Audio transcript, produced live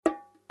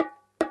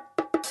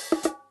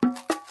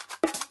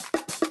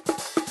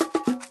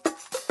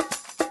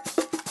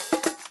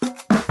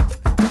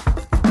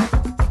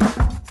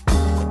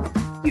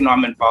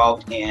I'm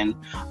involved in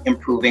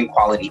improving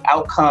quality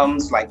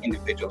outcomes, like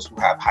individuals who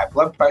have high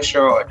blood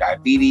pressure or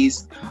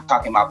diabetes,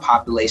 talking about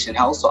population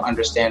health, so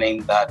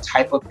understanding the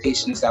type of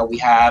patients that we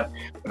have,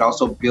 but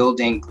also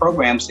building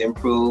programs to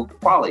improve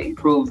quality,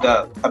 improve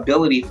the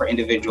ability for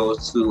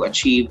individuals to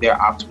achieve their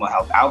optimal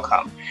health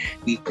outcome.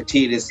 We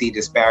continue to see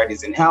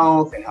disparities in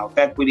health and health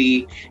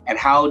equity, and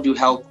how do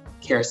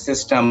healthcare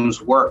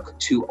systems work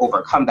to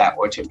overcome that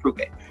or to improve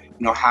it.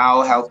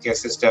 How healthcare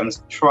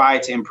systems try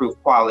to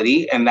improve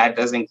quality, and that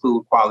does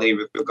include quality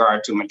with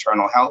regard to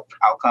maternal health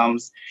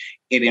outcomes.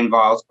 It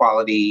involves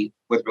quality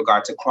with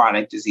regard to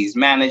chronic disease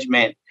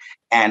management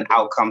and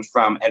outcomes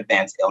from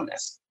advanced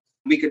illness.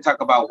 We could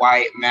talk about why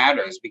it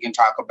matters. We can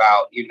talk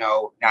about,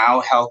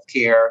 now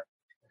healthcare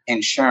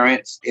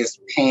insurance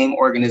is paying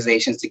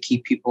organizations to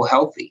keep people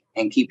healthy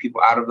and keep people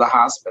out of the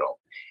hospital.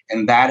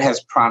 And that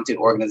has prompted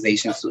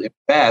organizations to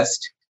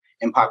invest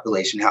in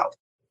population health.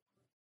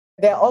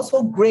 There are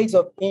also grades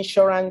of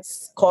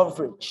insurance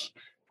coverage.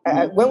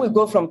 When we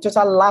go from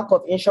total lack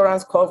of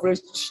insurance coverage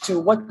to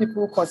what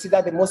people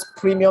consider the most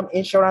premium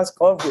insurance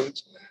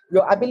coverage,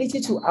 your ability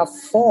to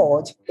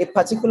afford a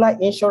particular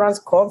insurance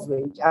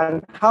coverage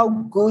and how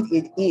good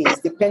it is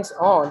depends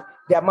on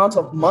the amount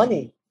of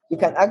money you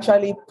can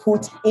actually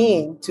put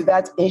into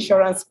that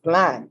insurance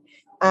plan.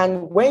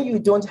 And when you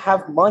don't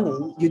have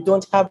money, you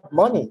don't have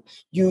money.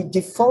 You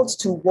default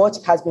to what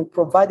has been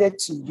provided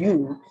to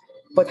you.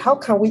 But how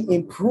can we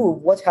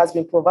improve what has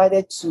been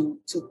provided to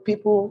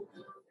people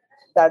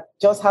that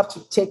just have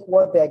to take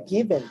what they're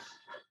given?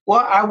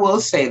 Well, I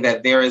will say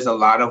that there is a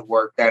lot of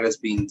work that is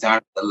being done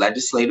at the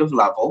legislative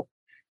level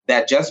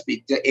that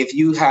if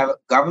you have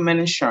government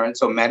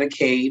insurance or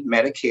Medicaid,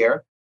 Medicare,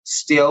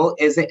 still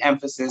is an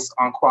emphasis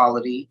on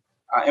quality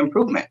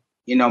improvement.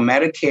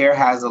 Medicare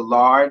has a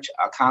large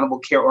accountable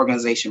care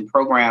organization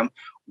program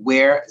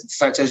where,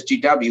 such as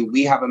GW,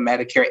 we have a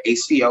Medicare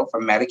ACO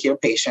for Medicare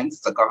patients,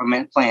 it's a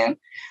government plan,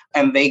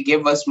 and they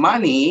give us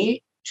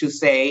money to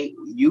say,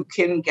 you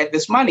can get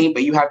this money,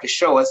 but you have to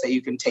show us that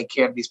you can take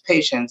care of these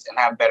patients and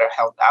have better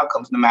health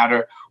outcomes, no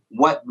matter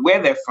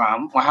where they're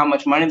from or how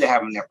much money they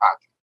have in their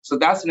pocket. So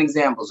that's an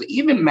example. So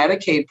even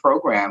Medicaid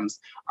programs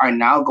are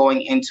now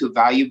going into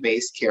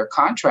value-based care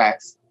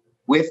contracts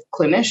with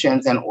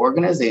clinicians and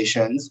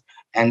organizations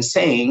and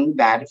saying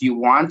that if you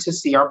want to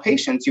see our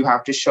patients, you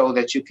have to show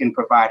that you can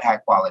provide high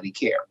quality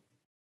care.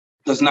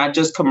 So it's not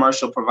just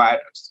commercial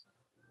providers.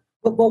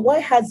 But why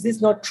has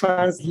this not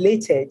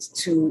translated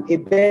to a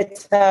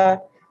better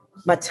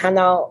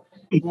maternal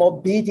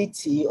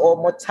morbidity or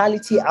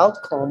mortality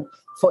outcome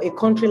for a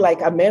country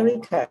like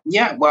America?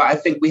 Yeah, well, I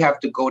think we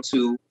have to go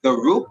to the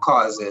root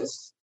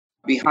causes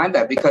behind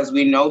that, because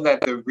we know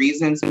that the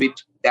reasons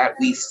that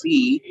we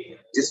see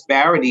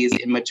disparities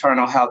in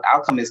maternal health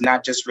outcome is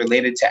not just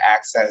related to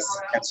access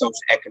and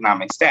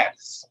socioeconomic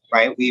status,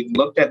 right? We've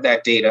looked at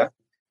that data,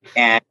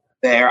 and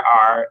there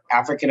are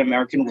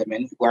African-American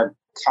women who are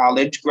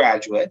college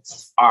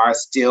graduates are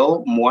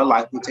still more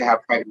likely to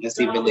have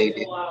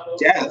pregnancy-related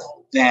death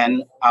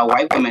than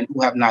white women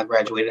who have not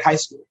graduated high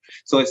school.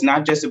 So it's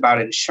not just about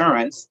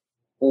insurance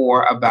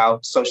or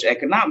about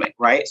socioeconomic,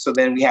 right? So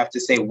then we have to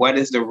say, what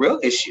is the real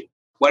issue?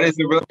 What is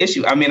the real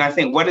issue? I mean, I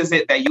think, what is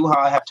it that you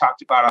all have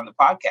talked about on the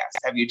podcast?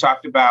 Have you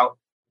talked about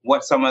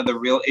what some of the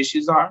real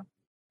issues are?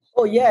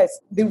 Oh, yes.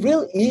 The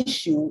real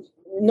issue,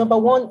 number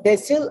one,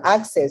 there's still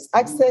access.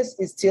 Access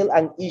is still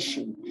an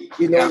issue.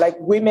 Like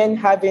women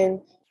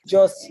having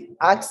just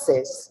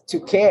access to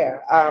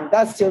care.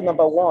 That's still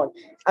number one.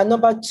 And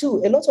number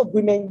two, a lot of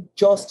women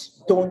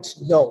just don't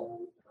know,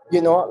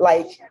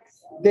 like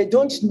they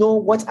don't know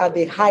what are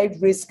the high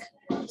risk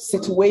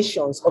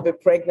situations of a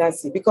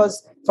pregnancy,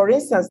 because, for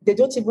instance, they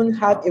don't even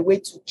have a way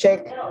to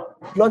check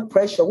blood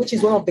pressure, which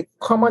is one of the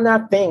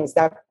commoner things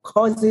that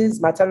causes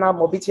maternal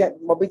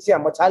morbidity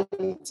and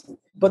mortality.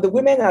 But the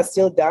women are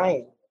still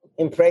dying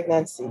in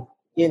pregnancy,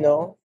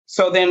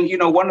 So then,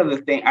 one of the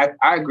things,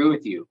 I agree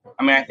with you.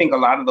 I mean, I think a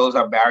lot of those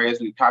are barriers.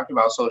 We've talked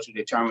about social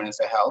determinants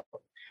of health.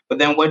 But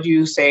then what do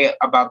you say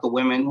about the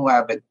women who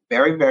have a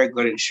very, very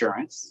good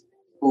insurance,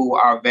 who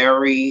are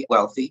very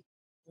wealthy,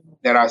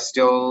 that are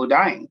still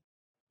dying?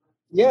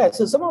 Yeah,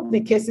 so some of the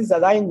cases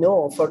that I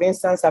know, for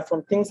instance, are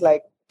from things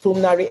like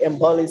pulmonary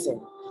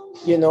embolism.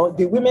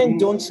 The women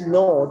don't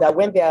know that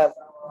when their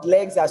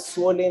legs are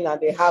swollen and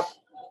they have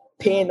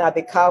pain at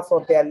the calf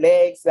of their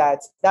legs,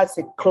 that's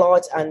a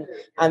clot,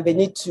 and they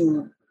need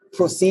to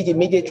proceed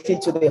immediately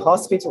to the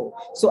hospital.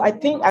 So I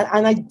think,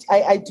 and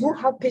I do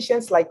have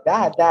patients like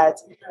that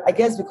I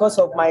guess because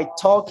of my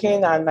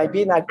talking and my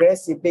being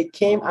aggressive, they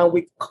came and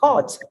we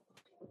caught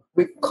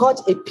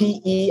a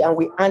PE and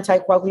we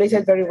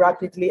anticoagulated very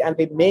rapidly and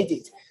they made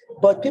it.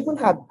 But people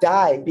have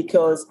died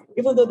because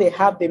even though they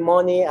have the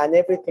money and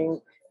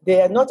everything,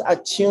 they are not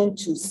attuned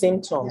to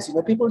symptoms.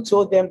 People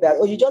told them that,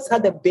 you just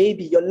had a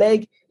baby, your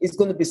leg is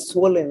going to be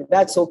swollen.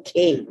 That's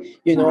okay,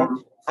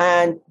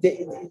 And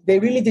they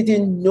really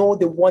didn't know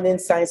the warning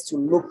signs to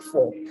look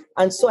for.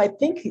 And so I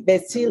think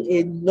there's still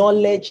a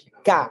knowledge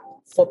gap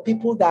for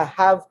people that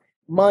have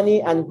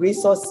money and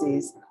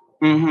resources.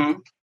 Mm-hmm.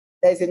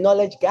 There's a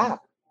knowledge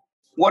gap.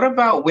 What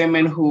about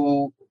women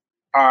who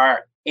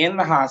are in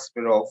the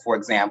hospital, for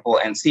example,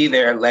 and see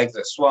their legs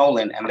are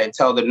swollen and they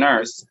tell the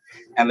nurse,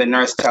 and the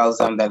nurse tells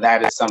them that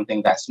that is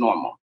something that's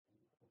normal.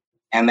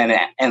 And then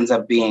it ends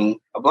up being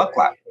a blood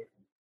clot.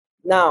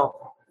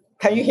 Now,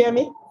 can you hear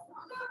me?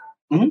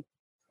 Mm-hmm.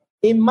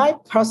 In my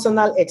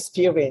personal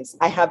experience,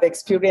 I have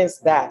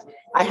experienced that.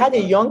 I had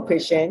a young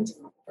patient.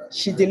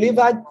 She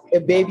delivered a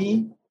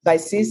baby by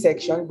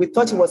C-section. We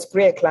thought it was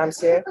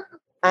preeclampsia,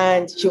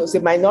 and she was a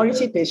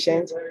minority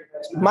patient.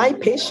 My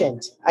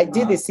patient, I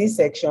did the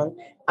C-section,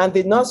 and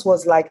the nurse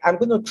was like, I'm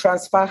going to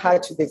transfer her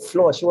to the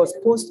floor. She was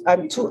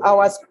 2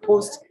 hours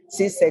post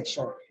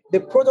C-section.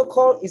 The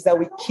protocol is that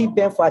we keep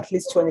them for at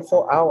least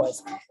 24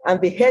 hours. And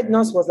the head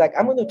nurse was like,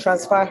 I'm going to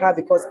transfer her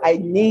because I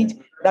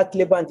need that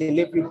labor and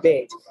delivery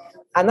bed.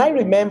 And I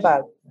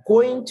remember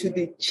going to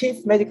the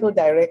chief medical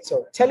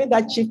director, telling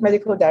that chief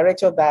medical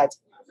director that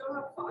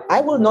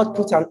I will not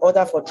put an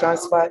order for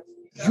transfer.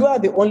 You are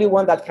the only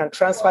one that can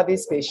transfer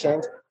this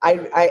patient.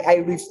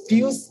 I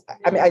refuse.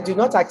 I do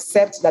not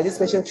accept that this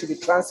patient should be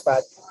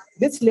transferred.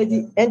 This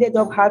lady ended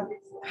up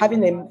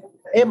having a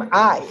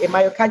MI, a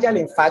myocardial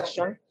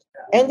infarction,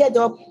 ended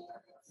up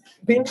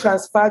being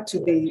transferred to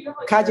the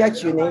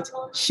cardiac unit.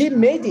 She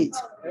made it,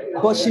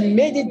 but she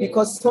made it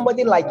because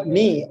somebody like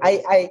me,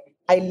 I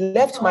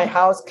left my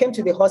house, came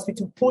to the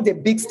hospital, pulled a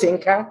big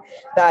stinker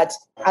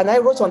and I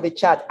wrote on the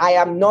chat, I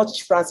am not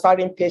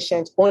transferring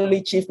patients,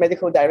 only chief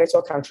medical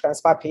director can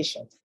transfer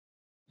patients.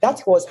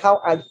 That was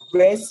how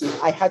aggressive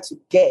I had to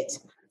get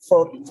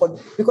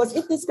because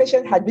if this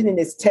patient had been in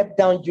a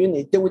step-down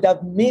unit, they would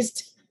have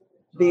missed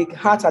the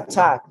heart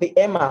attack, the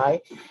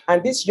MI,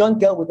 and this young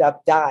girl would have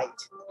died.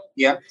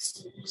 Yeah.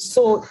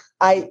 So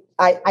I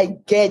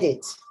get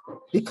it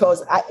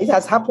because it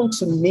has happened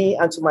to me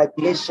and to my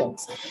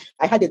patients.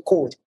 I had a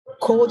code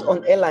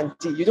on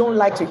L&D. You don't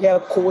like to hear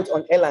code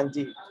on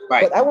L&D.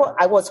 Right. But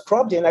I was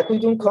probed in. I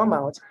couldn't come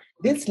out.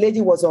 This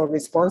lady was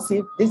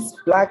unresponsive, this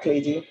Black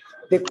lady.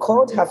 They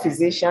called her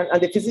physician,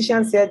 and the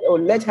physician said, oh,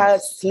 let her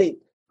sleep.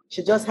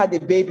 She just had a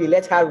baby.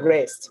 Let her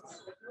rest.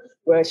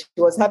 Well, she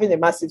was having a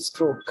massive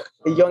stroke,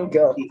 a young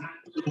girl.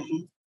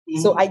 Mm-hmm.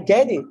 So I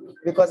get it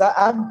because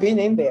I've been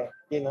in there,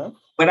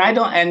 But I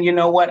don't, and you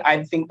know what?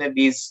 I think that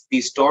these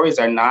stories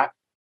are not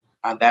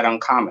that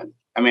uncommon.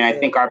 I mean, I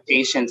think our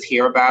patients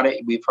hear about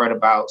it. We've heard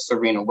about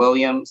Serena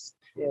Williams.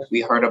 Yeah. We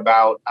heard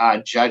about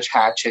Judge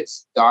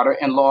Hatchett's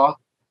daughter-in-law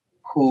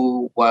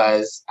who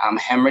was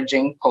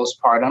hemorrhaging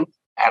postpartum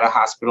at a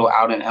hospital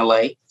out in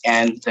LA.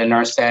 And the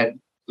nurse said,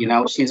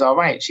 she's all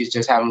right. She's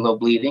just having a little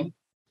bleeding.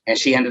 And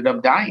she ended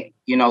up dying.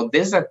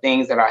 These are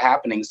things that are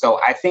happening. So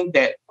I think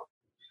that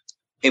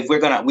if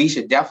we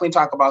should definitely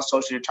talk about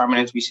social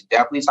determinants. We should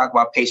definitely talk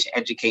about patient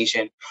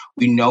education.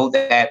 We know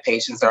that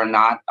patients are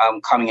not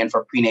coming in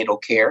for prenatal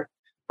care,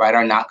 right,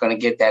 are not going to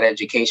get that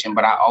education.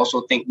 But I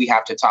also think we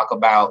have to talk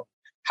about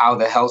how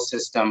the health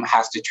system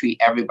has to treat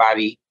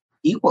everybody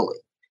equally.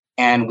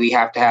 And we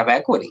have to have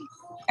equity.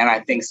 And I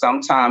think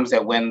sometimes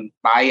that when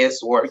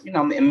bias or,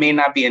 it may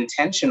not be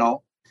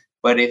intentional,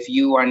 but if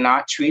you are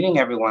not treating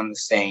everyone the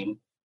same,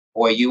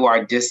 or you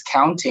are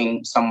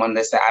discounting someone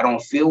that said, I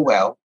don't feel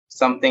well,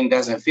 something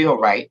doesn't feel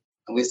right,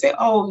 and we say,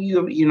 oh,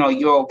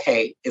 you're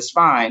okay, it's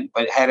fine.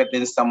 But had it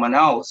been someone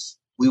else,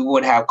 we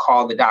would have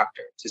called the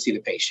doctor to see the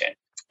patient.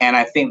 And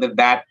I think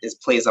that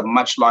plays a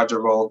much larger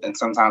role than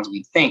sometimes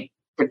we think,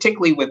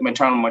 particularly with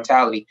maternal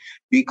mortality,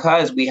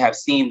 because we have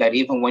seen that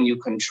even when you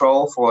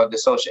control for the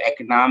social,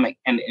 economic,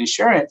 and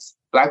insurance,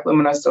 Black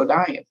women are still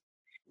dying.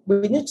 We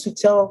need to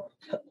tell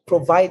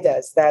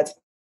providers that,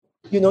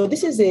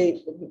 this is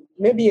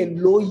maybe a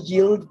low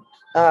yield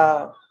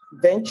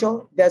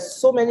venture. There's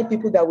so many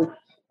people that would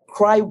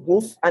cry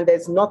wolf and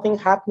there's nothing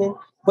happening,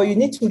 but you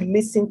need to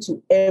listen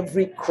to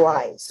every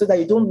cry so that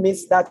you don't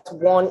miss that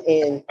 1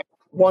 in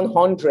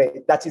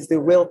 100 that is the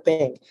real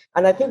thing.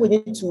 And I think we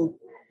need to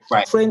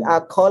train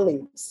our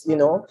colleagues,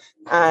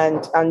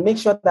 and make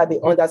sure that they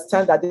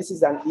understand that this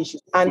is an issue.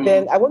 And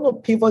then I want to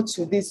pivot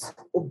to this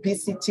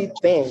obesity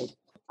thing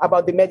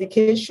about the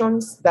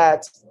medications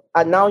that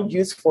are now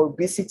used for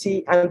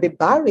obesity and the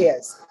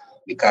barriers.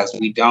 Because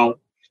we don't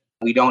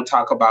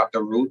talk about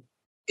the root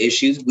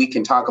issues. We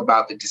can talk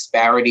about the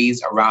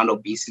disparities around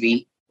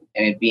obesity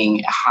and it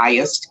being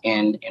highest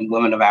in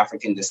women of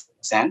African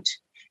descent.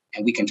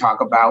 And we can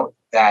talk about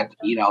that,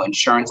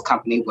 insurance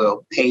company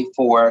will pay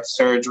for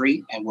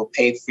surgery and will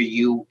pay for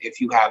you if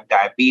you have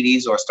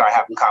diabetes or start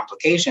having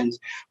complications,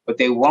 but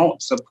they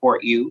won't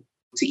support you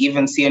to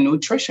even see a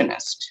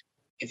nutritionist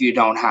if you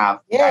don't have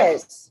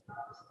diabetes.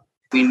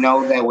 We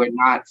know that we're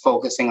not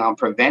focusing on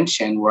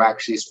prevention. We're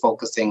actually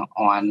focusing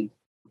on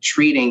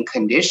treating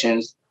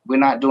conditions. We're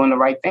not doing the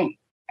right thing.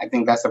 I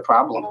think that's a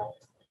problem.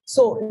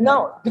 So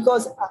now,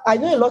 because I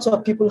know a lot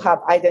of people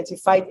have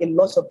identified a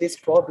lot of these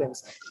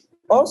problems.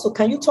 Also,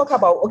 can you talk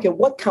about,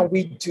 what can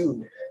we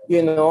do?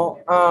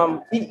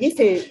 If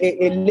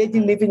a lady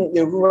living in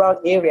a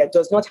rural area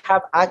does not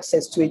have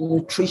access to a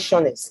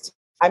nutritionist,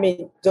 I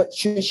mean,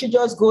 should she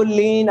just go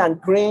lean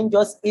and green,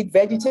 just eat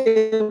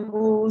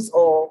vegetables,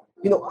 or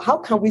how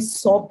can we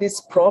solve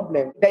this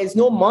problem? There is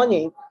no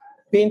money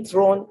being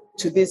thrown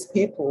to these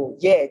people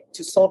yet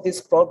to solve this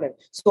problem.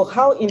 So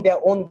how in their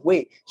own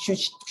way,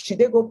 should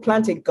they go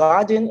plant a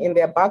garden in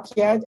their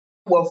backyard?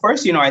 Well,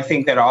 first, I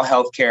think that all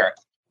healthcare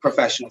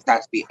professionals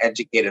have to be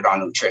educated on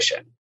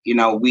nutrition.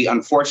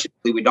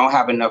 Unfortunately, we don't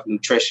have enough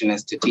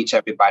nutritionists to teach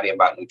everybody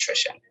about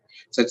nutrition.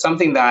 So it's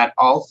something that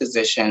all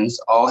physicians,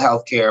 all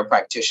healthcare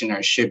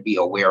practitioners should be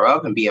aware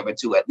of and be able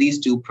to at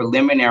least do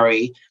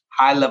preliminary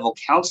high-level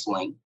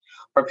counseling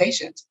for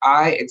patients.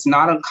 It's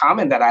not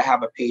uncommon that I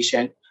have a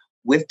patient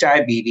with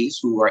diabetes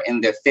who are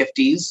in their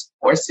 50s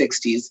or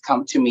 60s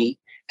come to me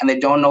and they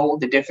don't know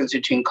the difference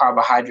between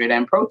carbohydrate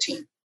and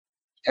protein.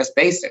 That's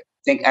basic.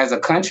 I think as a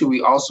country,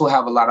 we also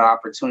have a lot of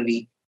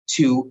opportunity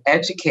to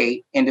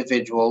educate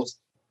individuals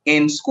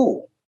in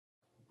school,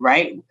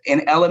 right?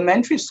 In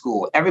elementary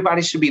school,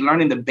 everybody should be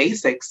learning the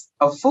basics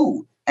of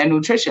food and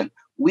nutrition.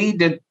 We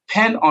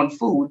depend on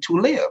food to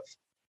live.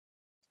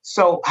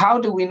 So how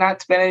do we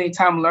not spend any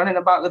time learning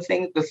about the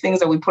things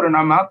that we put in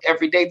our mouth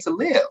every day to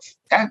live?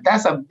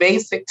 That's a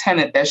basic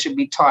tenet that should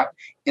be taught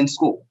in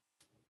school.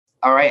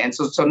 All right. And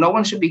so no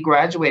one should be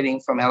graduating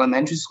from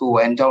elementary school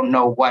and don't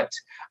know what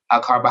a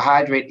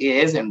carbohydrate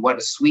is and what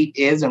a sweet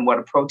is and what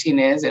a protein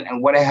is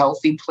and what a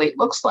healthy plate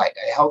looks like.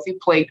 A healthy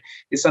plate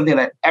is something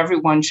that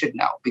everyone should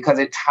know because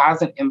it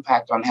has an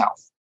impact on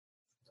health.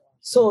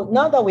 So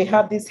now that we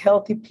have this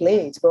healthy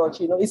plate, but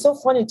it's so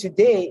funny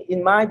today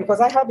because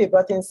I have a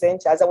birthing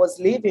center. As I was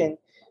leaving,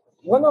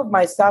 one of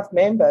my staff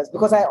members,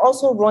 because I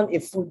also run a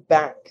food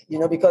bank,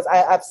 because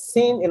I've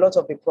seen a lot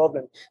of the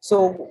problem.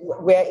 So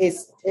where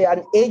is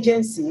an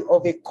agency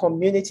of a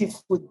community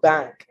food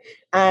bank,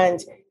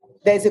 and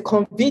there's a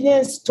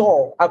convenience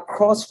store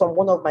across from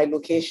one of my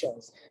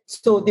locations.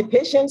 So the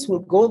patients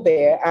will go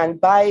there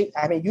and buy,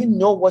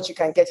 what you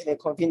can get in a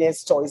convenience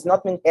store. It's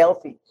not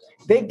healthy.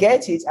 They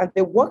get it and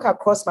they walk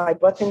across my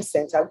birthing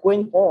center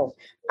going home.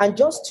 And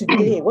just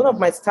today, one of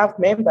my staff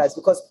members,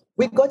 because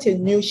we got a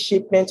new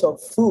shipment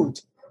of food,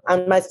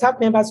 and my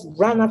staff members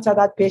ran after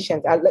that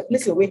patient. And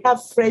listen, we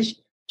have fresh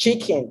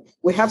chicken.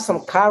 We have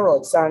some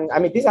carrots. And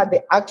these are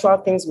the actual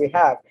things we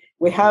have.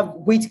 We have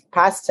wheat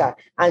pasta.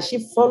 And she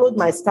followed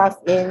my staff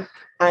in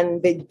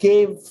and they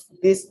gave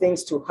these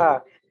things to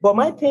her. But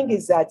my thing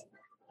is that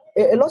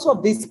a lot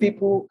of these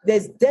people,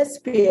 there's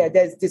despair,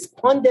 there's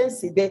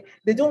despondency.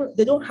 They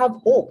don't have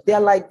hope.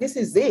 They're like, this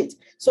is it.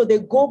 So they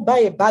go buy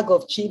a bag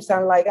of chips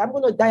and like, I'm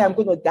going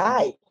to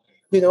die,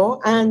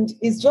 and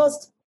it's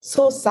just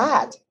so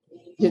sad,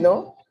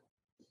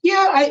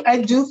 Yeah,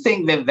 I do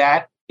think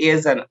that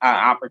is an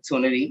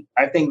opportunity.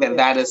 I think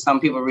that is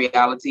some people's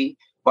reality.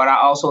 But I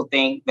also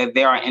think that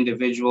there are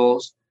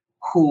individuals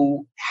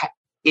who,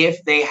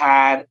 if they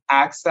had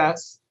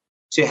access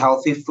to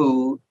healthy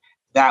food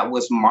that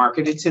was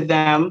marketed to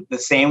them the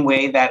same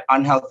way that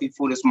unhealthy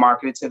food is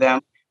marketed to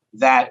them,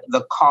 that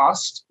the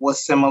cost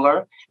was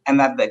similar and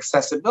that the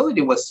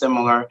accessibility was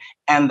similar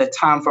and the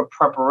time for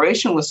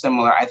preparation was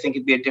similar, I think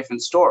it'd be a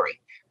different story,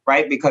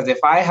 right? Because if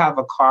I have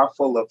a car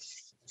full of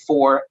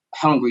 4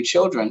 hungry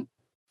children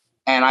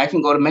and I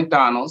can go to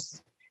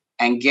McDonald's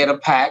and get a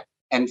pack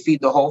and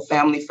feed the whole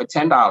family for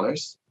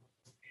 $10,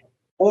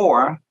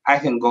 or I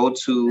can go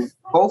to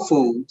Whole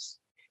Foods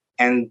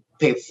and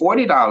pay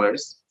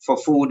 $40 for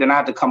food, and I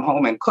have to come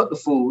home and cook the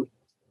food,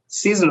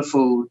 season the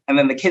food, and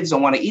then the kids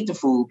don't want to eat the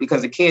food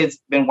because the kids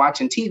been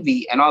watching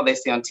TV and all they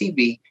see on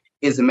TV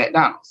is the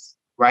McDonald's,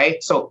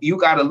 right? So you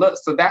got to look.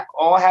 So that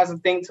all has a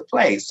thing to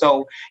play.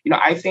 So,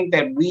 I think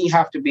that we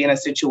have to be in a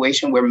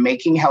situation where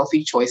making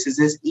healthy choices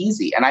is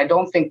easy. And I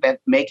don't think that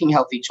making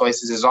healthy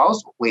choices is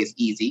always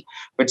easy,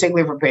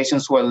 particularly for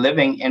patients who are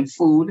living in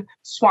food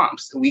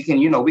swamps. We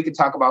can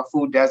talk about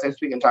food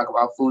deserts. We can talk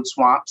about food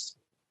swamps.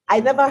 I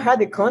never had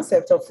the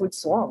concept of food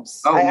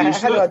swamps. Oh, you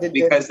should,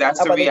 because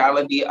that's the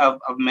reality of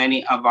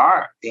many of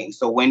our things.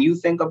 So when you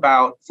think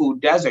about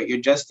food desert, you're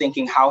just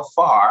thinking how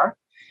far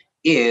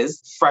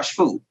is fresh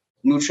food,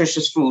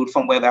 nutritious food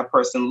from where that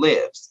person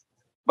lives.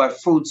 But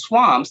food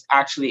swamps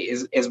actually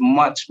is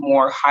much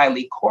more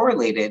highly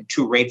correlated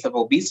to rates of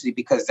obesity,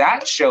 because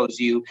that shows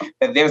you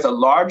that there's a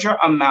larger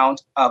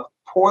amount of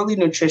poorly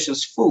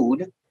nutritious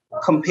food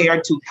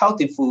compared to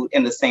healthy food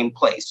in the same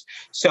place.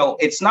 So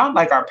it's not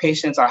like our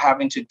patients are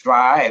having to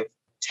drive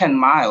 10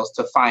 miles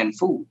to find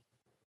food.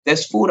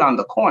 There's food on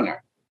the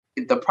corner.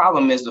 The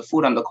problem is the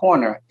food on the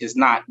corner is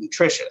not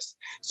nutritious.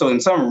 So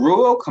in some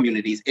rural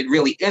communities, it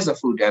really is a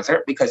food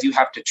desert because you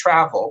have to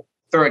travel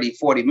 30,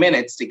 40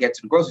 minutes to get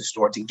to the grocery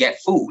store to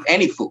get food,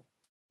 any food.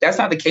 That's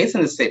not the case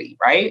in the city,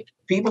 right?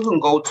 People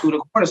can go to the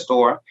corner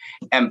store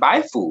and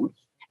buy food.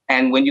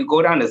 And when you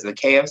go down, there's the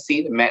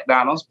KFC, the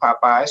McDonald's,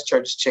 Popeyes,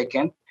 Church's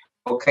Chicken,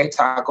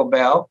 Taco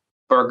Bell,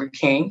 Burger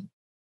King.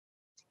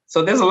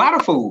 So there's a lot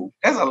of food.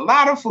 There's a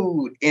lot of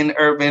food in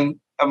urban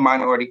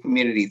minority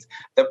communities.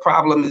 The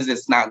problem is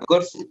it's not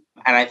good food.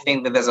 And I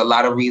think that there's a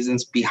lot of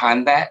reasons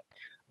behind that.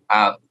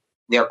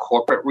 There are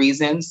corporate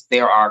reasons.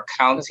 There are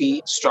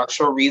county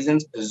structural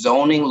reasons,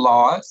 zoning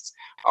laws.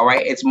 All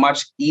right. It's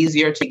much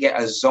easier to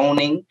get a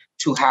zoning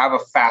to have a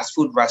fast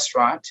food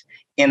restaurant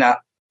in a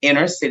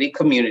inner city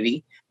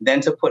community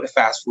than to put the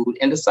fast food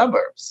in the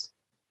suburbs,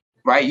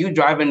 right? You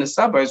drive in the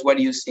suburbs, what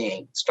are you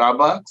seeing?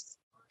 Starbucks,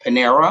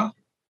 Panera,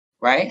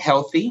 right?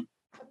 Healthy.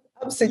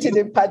 I'm sitting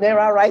in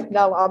Panera right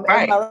now. I'm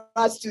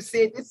embarrassed to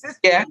say this is.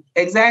 Yeah,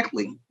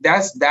 exactly.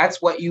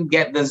 That's what you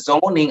get the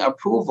zoning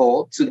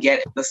approval to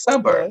get in the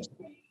suburbs.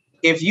 Yeah.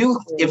 If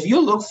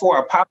you look for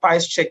a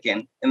Popeye's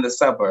chicken in the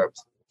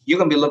suburbs, you're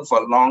gonna be looking for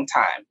a long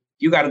time.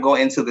 You got to go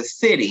into the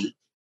city,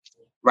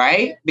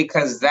 right?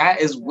 Because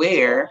that is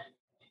where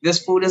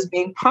this food is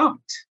being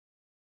pumped,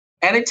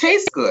 and it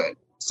tastes good.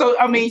 So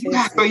I mean, you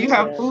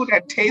have food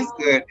that tastes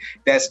good,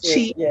 that's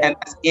cheap, and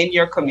that's in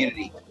your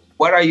community.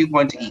 What are you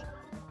going to eat?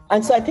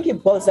 And so I think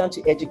it boils down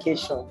to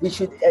education. We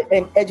should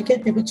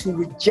educate people to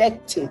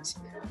reject it.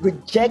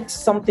 Reject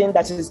something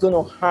that is going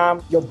to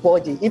harm your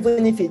body,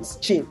 even if it's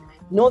cheap.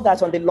 Know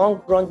that on the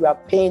long run, you are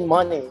paying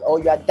money or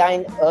you are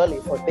dying early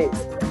for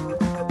this.